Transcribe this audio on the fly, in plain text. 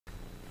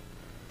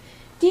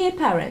Dear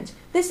parent,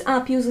 this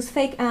app uses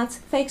fake ads,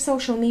 fake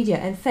social media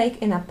and fake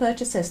in-app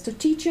purchases to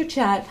teach your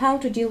child how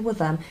to deal with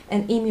them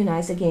and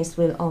immunize against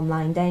real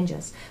online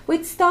dangers.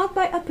 We'd start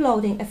by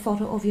uploading a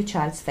photo of your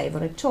child's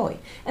favorite toy,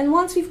 and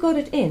once we've got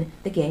it in,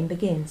 the game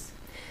begins.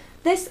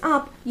 This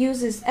app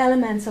uses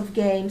elements of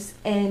games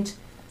and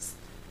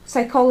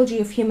psychology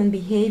of human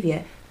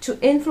behavior to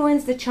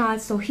influence the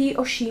child so he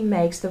or she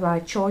makes the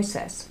right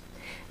choices.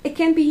 It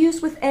can be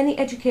used with any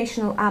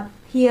educational app.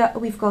 Here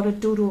we've got a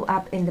doodle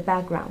app in the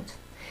background.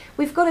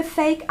 We've got a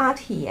fake ad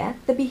here.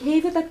 The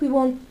behavior that we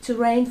want to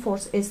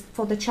reinforce is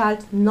for the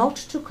child not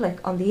to click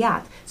on the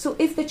ad. So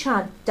if the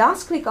child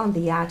does click on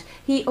the ad,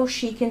 he or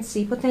she can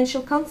see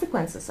potential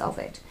consequences of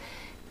it.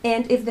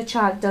 And if the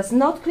child does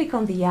not click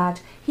on the ad,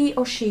 he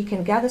or she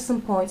can gather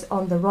some points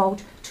on the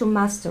road to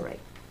mastery.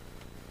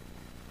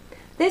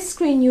 This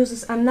screen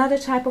uses another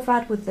type of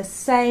ad with the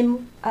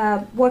same,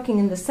 working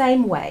in the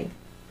same way.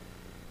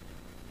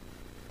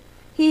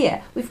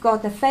 Here we've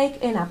got the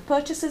fake in-app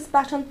purchases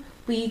button.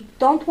 We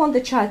don't want the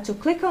child to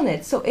click on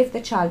it, so if the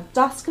child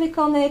does click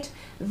on it,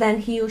 then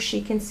he or she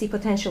can see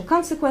potential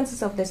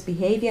consequences of this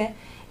behavior,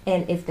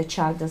 and if the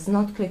child does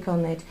not click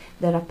on it,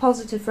 there are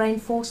positive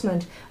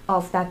reinforcement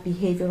of that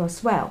behavior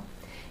as well.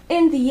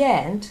 In the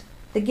end,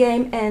 the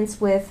game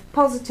ends with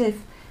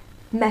positive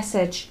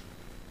message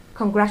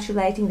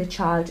congratulating the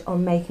child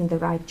on making the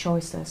right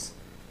choices.